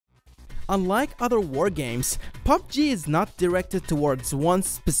Unlike other war games, PUBG is not directed towards one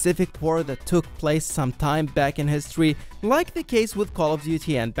specific war that took place some time back in history, like the case with Call of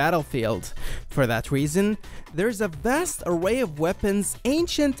Duty and Battlefield. For that reason, there's a vast array of weapons,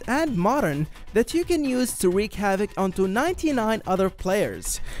 ancient and modern, that you can use to wreak havoc onto 99 other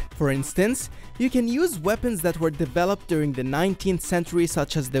players. For instance, you can use weapons that were developed during the 19th century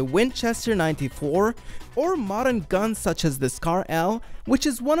such as the Winchester 94, or modern guns such as the Scar L, which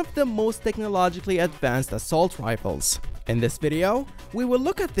is one of the most technologically advanced assault rifles. In this video, we will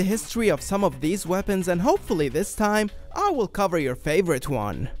look at the history of some of these weapons, and hopefully this time, I will cover your favorite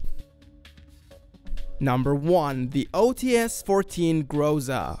one. Number 1. The OTS-14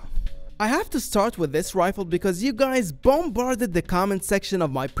 Groza. I have to start with this rifle because you guys bombarded the comment section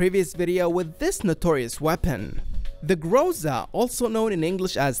of my previous video with this notorious weapon. The Groza, also known in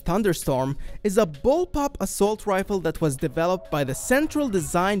English as Thunderstorm, is a bullpup assault rifle that was developed by the Central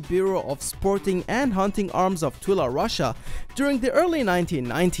Design Bureau of Sporting and Hunting Arms of Tula, Russia during the early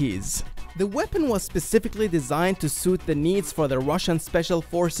 1990s. The weapon was specifically designed to suit the needs for the Russian Special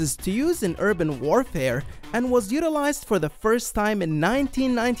Forces to use in urban warfare and was utilized for the first time in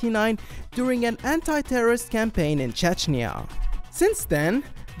 1999 during an anti-terrorist campaign in Chechnya. Since then,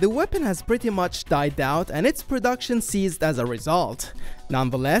 the weapon has pretty much died out and its production ceased as a result.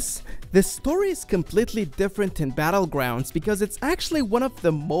 Nonetheless, the story is completely different in Battlegrounds because it's actually one of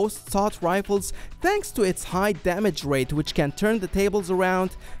the most sought rifles thanks to its high damage rate, which can turn the tables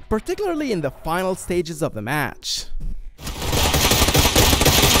around, particularly in the final stages of the match.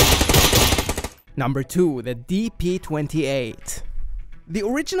 Number 2. The DP-28. The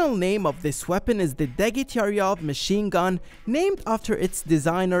original name of this weapon is the Degityaryov machine gun, named after its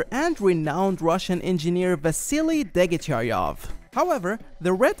designer and renowned Russian engineer Vasily Degityaryov. However,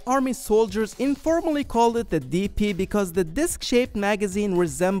 the Red Army soldiers informally called it the DP because the disc-shaped magazine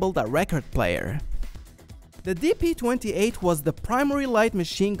resembled a record player. The DP-28 was the primary light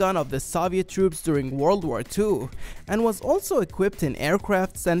machine gun of the Soviet troops during World War II and was also equipped in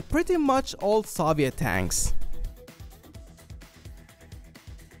aircrafts and pretty much all Soviet tanks.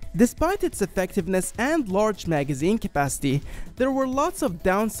 Despite its effectiveness and large magazine capacity, there were lots of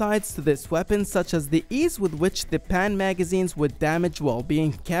downsides to this weapon, such as the ease with which the pan magazines would damage while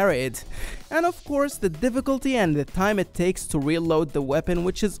being carried, and of course the difficulty and the time it takes to reload the weapon,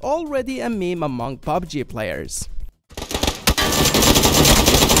 which is already a meme among PUBG players.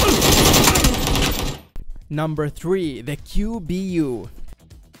 Number 3. The QBU.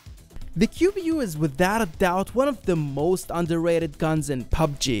 The QBU is without a doubt one of the most underrated guns in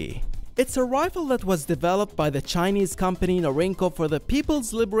PUBG. It's a rifle that was developed by the Chinese company Norinco for the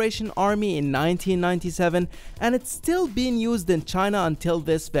People's Liberation Army in 1997, and it's still being used in China until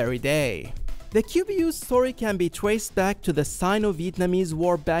this very day. The QBU's story can be traced back to the Sino-Vietnamese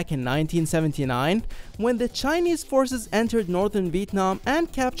War back in 1979, when the Chinese forces entered northern Vietnam and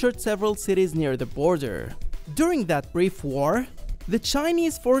captured several cities near the border. During that brief war, the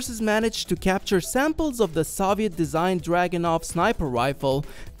Chinese forces managed to capture samples of the Soviet-designed Dragunov sniper rifle,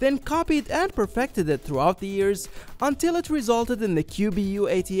 then copied and perfected it throughout the years until it resulted in the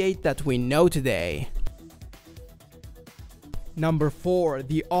QBU-88 that we know today. Number 4.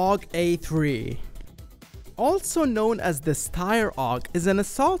 The AUG A3. Also known as the Steyr AUG, is an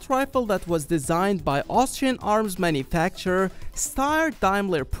assault rifle that was designed by Austrian arms manufacturer Steyr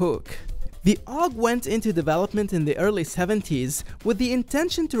Daimler Puch. The AUG went into development in the early 70s with the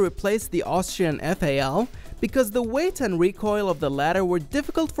intention to replace the Austrian FAL because the weight and recoil of the latter were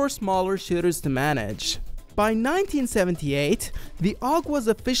difficult for smaller shooters to manage. By 1978, the AUG was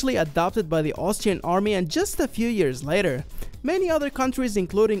officially adopted by the Austrian army, and just a few years later, many other countries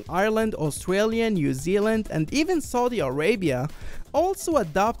including Ireland, Australia, New Zealand, and even Saudi Arabia also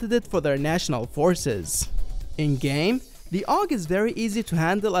adopted it for their national forces. In-game, the AUG is very easy to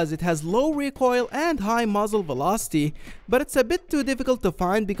handle as it has low recoil and high muzzle velocity, but it's a bit too difficult to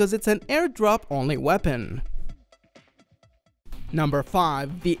find because it's an airdrop only weapon. Number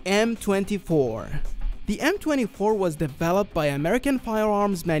 5. The M24. The M24 was developed by American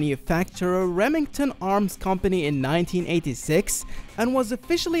firearms manufacturer Remington Arms Company in 1986 and was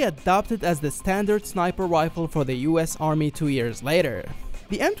officially adopted as the standard sniper rifle for the US Army 2 years later.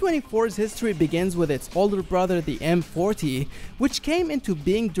 The M24's history begins with its older brother, the M40, which came into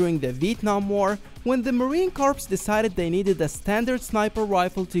being during the Vietnam War when the Marine Corps decided they needed a standard sniper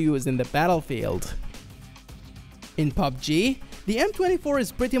rifle to use in the battlefield. In PUBG, the M24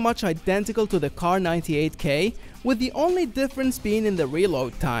 is pretty much identical to the Kar 98K, with the only difference being in the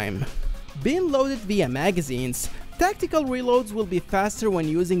reload time. Being loaded via magazines, tactical reloads will be faster when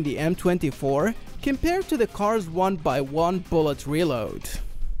using the M24 compared to the Kar's 1x1 bullet reload.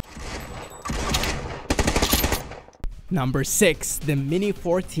 Number 6. The Mini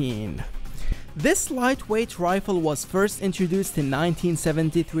 14. This lightweight rifle was first introduced in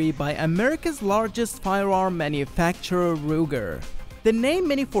 1973 by America's largest firearm manufacturer, Ruger. The name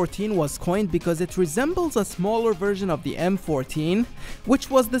Mini 14 was coined because it resembles a smaller version of the M14, which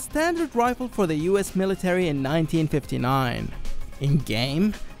was the standard rifle for the US military in 1959. In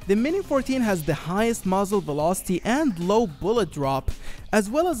game, the Mini 14 has the highest muzzle velocity and low bullet drop, as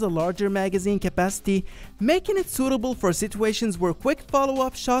well as a larger magazine capacity, making it suitable for situations where quick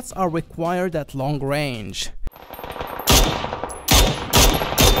follow-up shots are required at long range.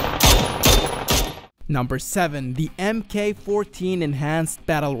 Number 7. The MK14 Enhanced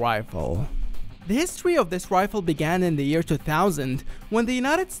Battle Rifle. The history of this rifle began in the year 2000 when the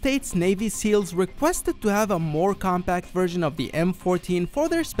United States Navy SEALs requested to have a more compact version of the M14 for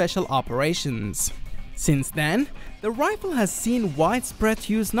their special operations. Since then, the rifle has seen widespread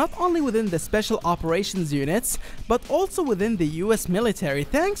use not only within the special operations units, but also within the US military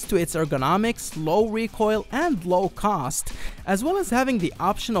thanks to its ergonomics, low recoil, and low cost, as well as having the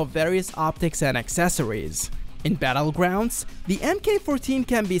option of various optics and accessories. In battlegrounds, the MK14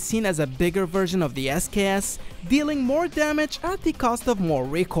 can be seen as a bigger version of the SKS, dealing more damage at the cost of more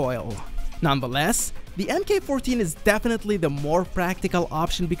recoil. Nonetheless, the MK14 is definitely the more practical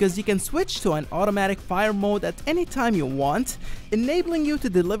option because you can switch to an automatic fire mode at any time you want, enabling you to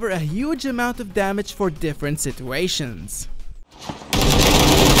deliver a huge amount of damage for different situations.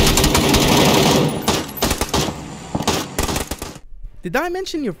 Did I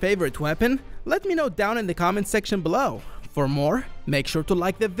mention your favorite weapon? Let me know down in the comment section below. For more, make sure to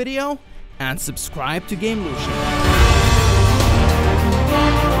like the video and subscribe to GameLution.